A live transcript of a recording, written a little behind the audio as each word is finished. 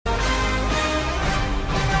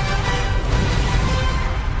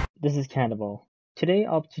This is Cannibal. Today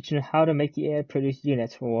I'll be teaching you how to make the AI produce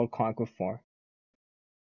units for World Conquer 4.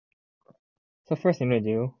 So first thing we're going to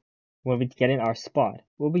do, when we get in our spot,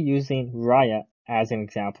 we'll be using Raya as an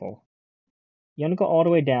example. You want to go all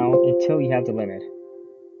the way down until you have the limit.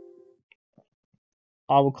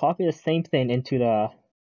 I will copy the same thing into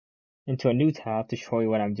a new tab to show you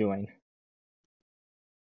what I'm doing.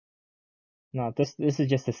 Now this is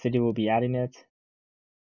just the city we'll be adding it.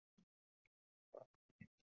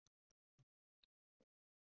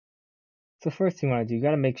 So first thing you want to do, you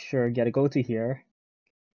got to make sure you got to go to here.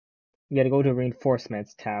 You got to go to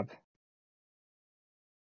Reinforcements tab.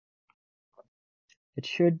 It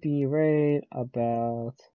should be right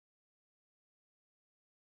about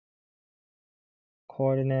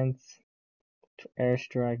coordinates,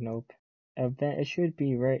 airstrike, nope. Event, it should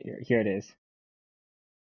be right here. Here it is.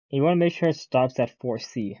 You want to make sure it stops at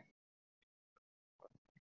 4C.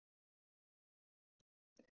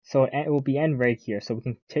 So it will be end right here, so we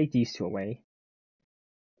can take these two away.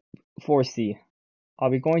 4C.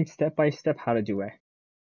 I'll be going step by step how to do it.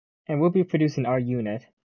 And we'll be producing our unit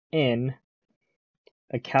in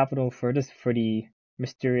a capital for the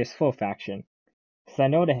mysterious foe faction. Since I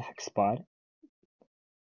know the hex spot,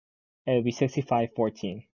 it'll be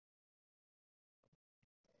 6514.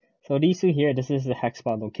 So these two here, this is the hex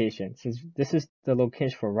spot location. Since this is the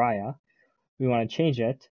location for Raya, we want to change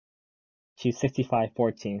it to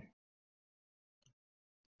 6514.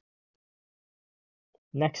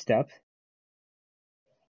 Next step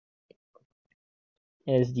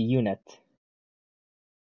is the unit,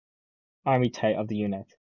 army type of the unit.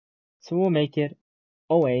 So we'll make it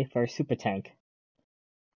OA for a super tank.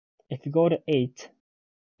 If you go to 8,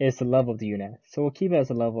 is the level of the unit. So we'll keep it as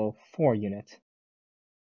a level 4 unit.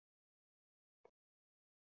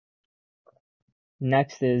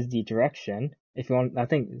 Next is the direction. If you want, I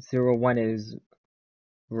think 01 is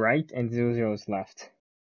right and 00 is left.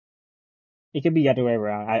 It could be the other way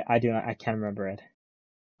around. I can't remember it.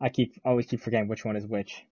 I always keep forgetting which one is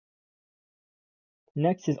which.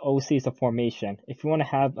 Next is OC is a formation. If you want to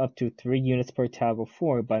have up to 3 units per tab or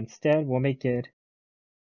 4, but instead we'll make it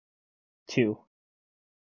 2.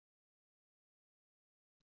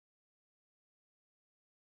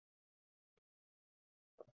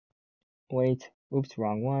 Wait, oops,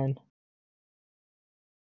 wrong one.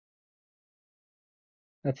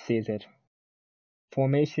 Let's see, is it?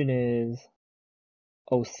 Formation is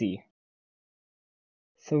OC.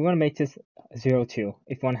 So we want to make this 02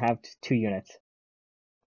 if you want to have 2 units.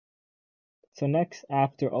 So next,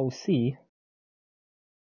 after OC,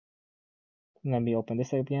 let me open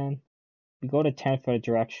this again. We go to 10 for the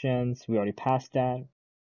directions. We already passed that.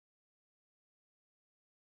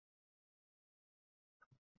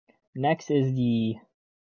 Next is the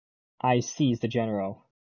ICs, the general,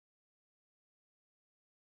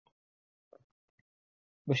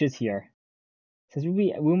 which is here. Since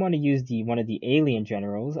we want to use one of the alien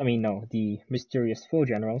generals, the mysterious foe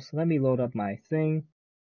generals. So let me load up my thing.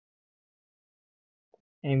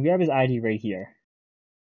 And we have his ID right here.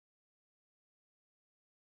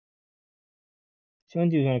 So what I'm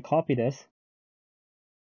going to do is I'm going to copy this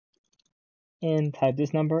and type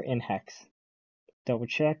this number in hex. Double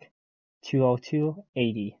check.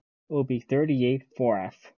 20280. It will be 38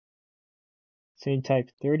 4F. So you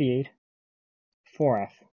type 38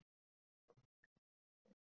 4F.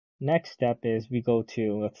 Next step is we go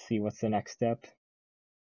to, let's see, what's the next step?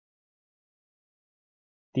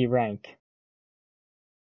 The rank.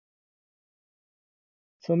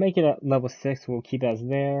 So make it at level 6, we'll keep it as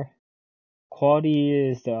there.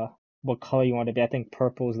 Quality is what color you want to be. I think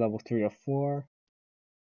purple is level 3 or 4.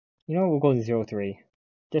 You know, we'll go to 03,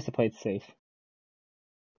 just to play it safe.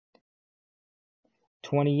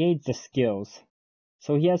 28 is the skills.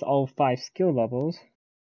 So he has all 5 skill levels.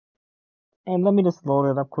 And let me just load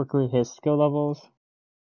it up quickly, his skill levels.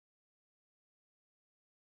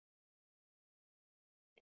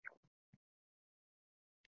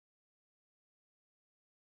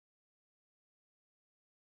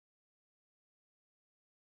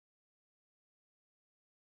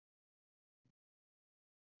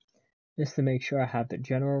 Just to make sure I have the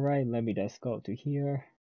general right, let me just go to here.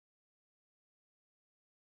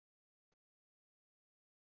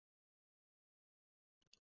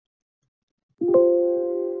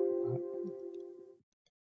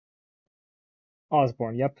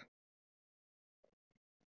 Osborne, yep.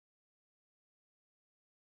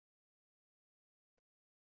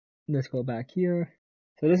 Let's go back here.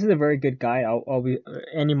 So this is a very good guy. I'll be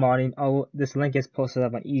any modding. This link is posted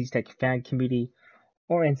up on EasyTech fan community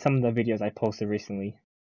or in some of the videos I posted recently.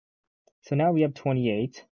 So now we have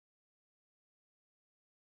 28.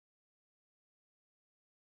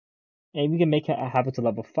 And we can make a habit to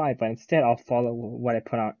level 5, but instead I'll follow what I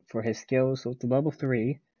put out for his skills. So to level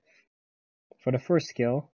 3, for the first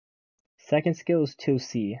skill, second skill is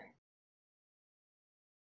 2C.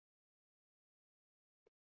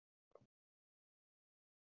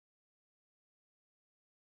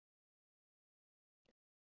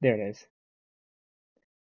 There it is.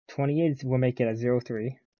 28 will make it a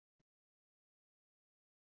 0-3.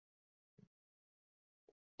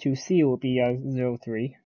 2C will be a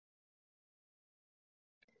 0-3.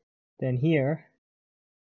 Then here,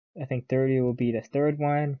 I think 30 will be the third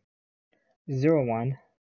one, 0-1.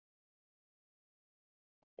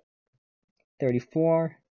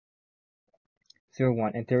 34,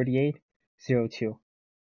 0-1, and 38, 0-2.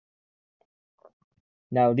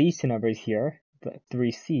 Now these two numbers here, the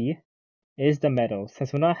 3C, is the medal.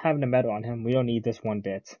 Since we're not having a medal on him, we don't need this one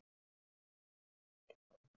bit.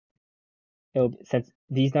 Since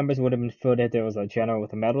these numbers would have been filled if there was a general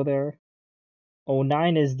with a medal there.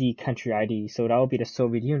 09 is the country ID, so that would be the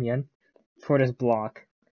Soviet Union for this block.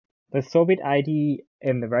 The Soviet ID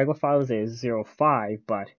in the regular files is 05,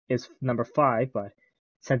 but it's number 5, but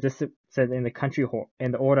since this says in the country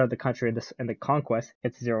in the order of the country in the conquest,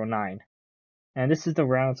 it's 09. And this is the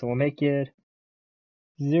round, so we'll make it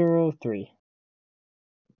 0-3.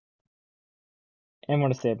 And I'm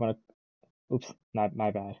gonna save. Oops, not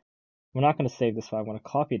my bad. We're not gonna save this file. I'm gonna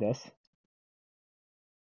copy this,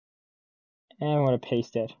 and I'm gonna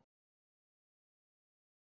paste it.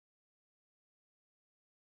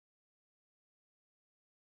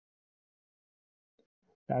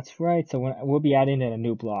 That's right. So we'll be adding in a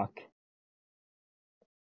new block.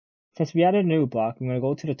 Since we added a new block, I'm gonna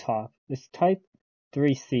go to the top. Just type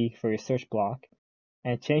 3C for your search block,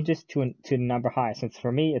 and change this to the number high. Since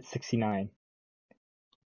for me it's 69.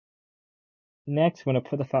 Next, we're gonna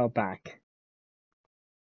put the file back.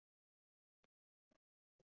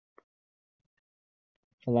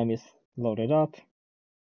 So let me load it up.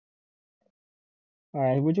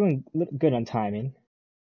 Alright, we're doing good on timing.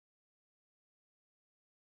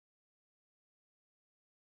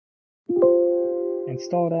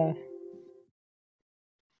 Install that.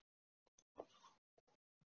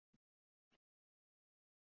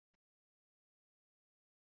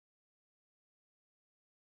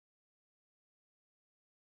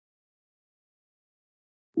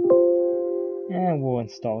 And we'll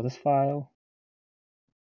install this file.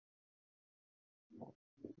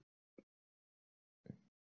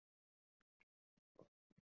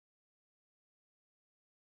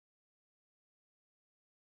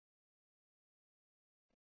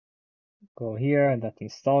 Go here and let's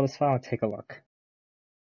install this file and take a look.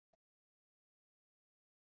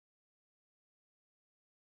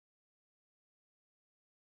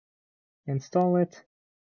 Install it.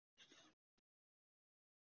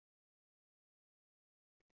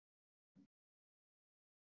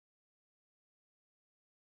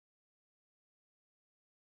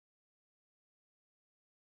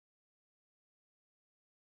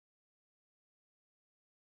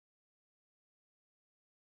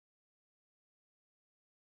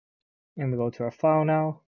 And we go to our file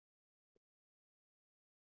now.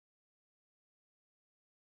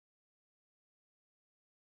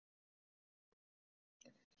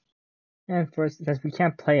 And first, since we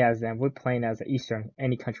can't play as them, we're playing as Eastern,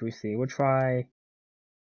 any country we see. We'll try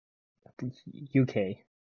UK,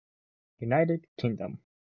 United Kingdom.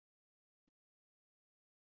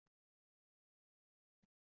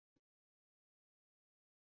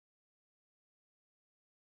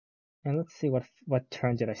 And let's see what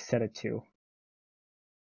turn did I set it to.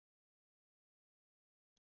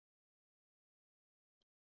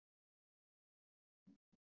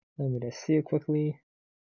 Let me just see it quickly.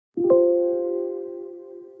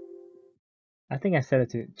 I think I set it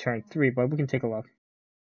to turn 3, but we can take a look.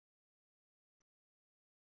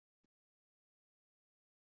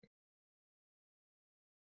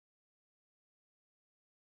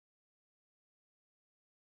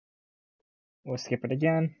 We'll skip it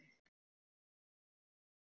again.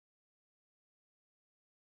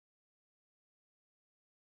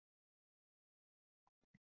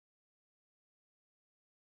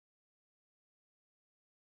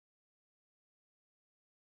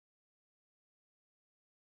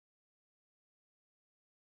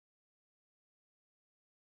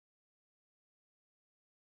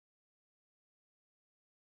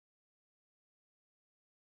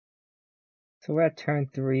 So we're at turn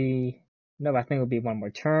 3. No, I think it'll be one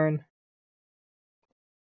more turn.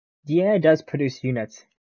 The AI does produce units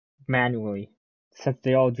manually, since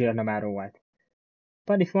they all do that no matter what.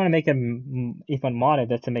 But if you want to make if you want to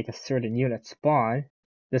mod it to make a certain unit spawn,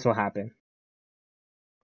 this will happen.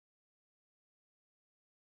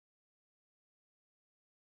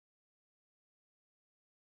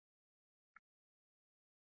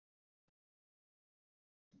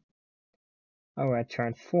 Oh, we're at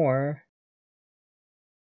turn 4.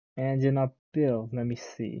 And did not build. Let me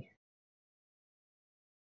see.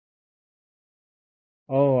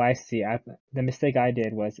 Oh, I see. The mistake I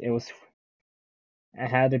did was it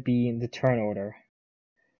had to be in the turn order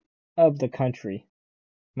of the country.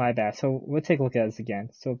 My bad. So we'll take a look at this again.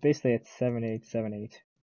 So basically it's 7878.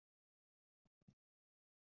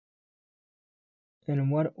 And in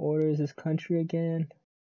what order is this country again?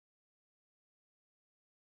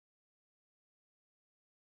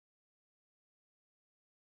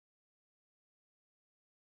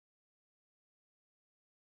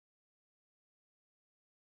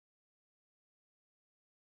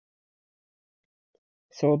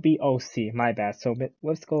 So it'll be OC. My bad. So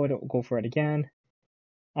let's go for it again.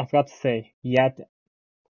 I forgot to say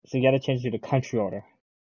so you gotta change to the country order.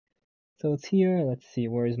 So it's here. Let's see.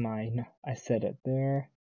 Where's mine? I said it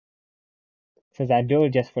there. It says I built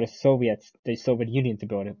it just for the Soviet Union to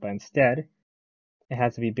build it, but instead it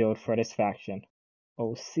has to be built for this faction.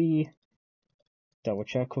 OC. Double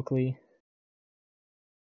check quickly.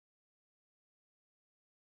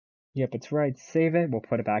 Yep, it's right. Save it. We'll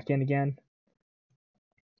put it back in again.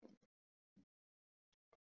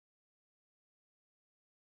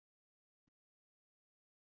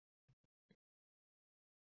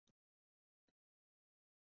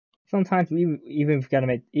 Sometimes even if you gotta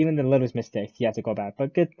make even the littlest mistakes, you have to go back.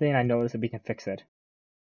 But good thing I noticed that we can fix it.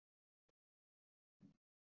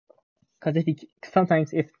 Because I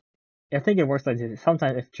think it works like this.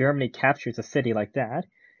 Sometimes if Germany captures a city like that,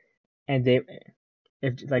 and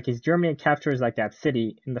if Germany captures like that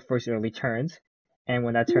city in the first early turns, and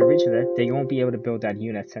when that turn reaches it, they won't be able to build that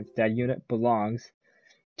unit since that unit belongs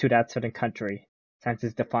to that certain country, since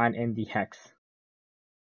it's defined in the hex.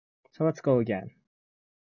 So let's go again.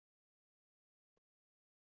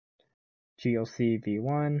 GOC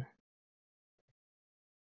V1.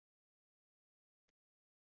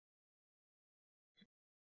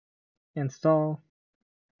 Install.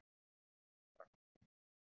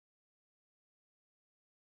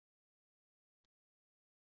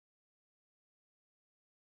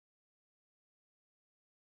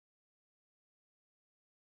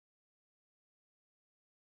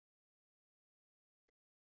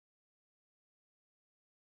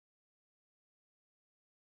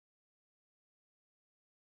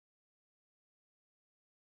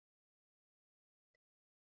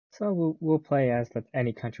 So we'll play as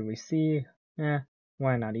any country we see.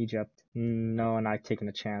 Why not Egypt? No, I'm not taking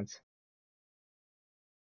a chance.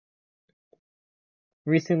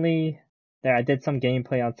 Recently, I did some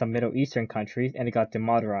gameplay on some Middle Eastern countries, and it got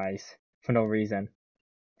demoderized for no reason.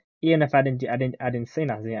 Even if I didn't say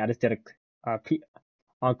nothing. I just did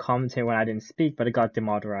on commentary when I didn't speak, but it got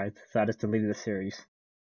demoderized, so I just deleted the series.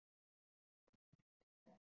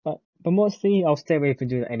 But mostly, I'll stay away from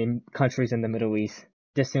doing any countries in the Middle East,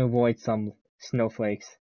 just to avoid some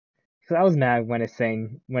snowflakes. Because I was mad when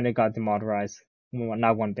it got demoderized,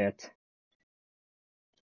 not one bit.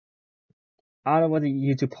 I don't know what the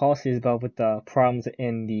YouTube policy is about with the problems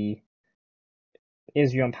in the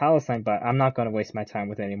Israel and Palestine, but I'm not gonna waste my time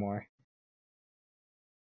with it anymore.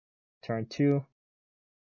 Turn 2.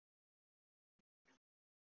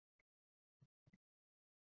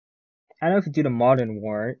 I don't know if you do the modern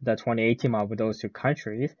war, the 2018 mod with those two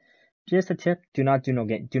countries. Just a tip: do not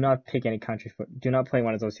pick any country do not play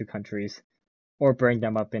one of those two countries, or bring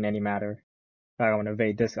them up in any matter. I want to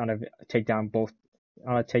invade this, I want to take down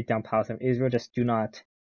Palestine and Israel. Just do not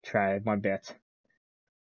try one bit.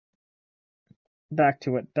 Back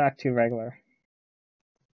to regular.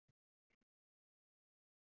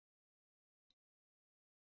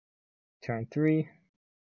 Turn 3.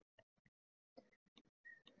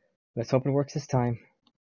 Let's hope it works this time.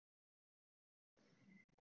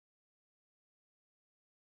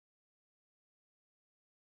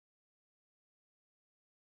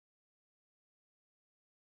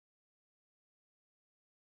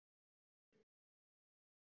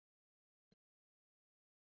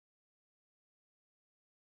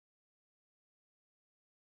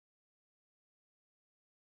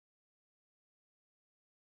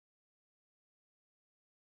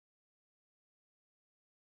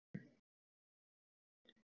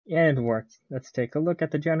 And it worked. Let's take a look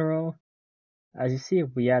at the general. As you see,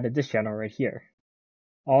 we added this general right here.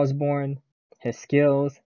 Osborne, his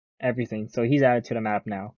skills, everything. So he's added to the map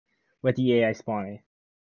now, with the AI spawning.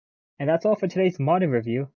 And that's all for today's modding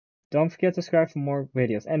review. Don't forget to subscribe for more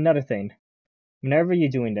videos. And another thing, whenever you're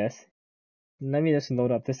doing this, let me just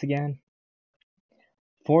load up this again.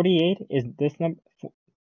 48 is this number.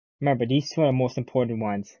 Remember, these two are the most important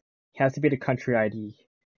ones. It has to be the country ID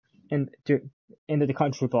in the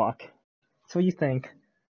country block. So you think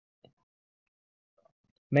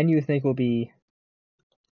Many you think will be,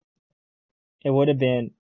 it would have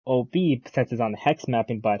been OB since it's on the hex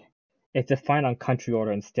mapping, but it's defined on country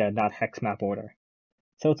order instead, not hex map order.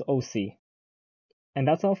 So it's OC. And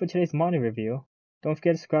that's all for today's modding review. Don't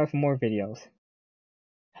forget to subscribe for more videos.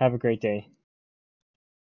 Have a great day.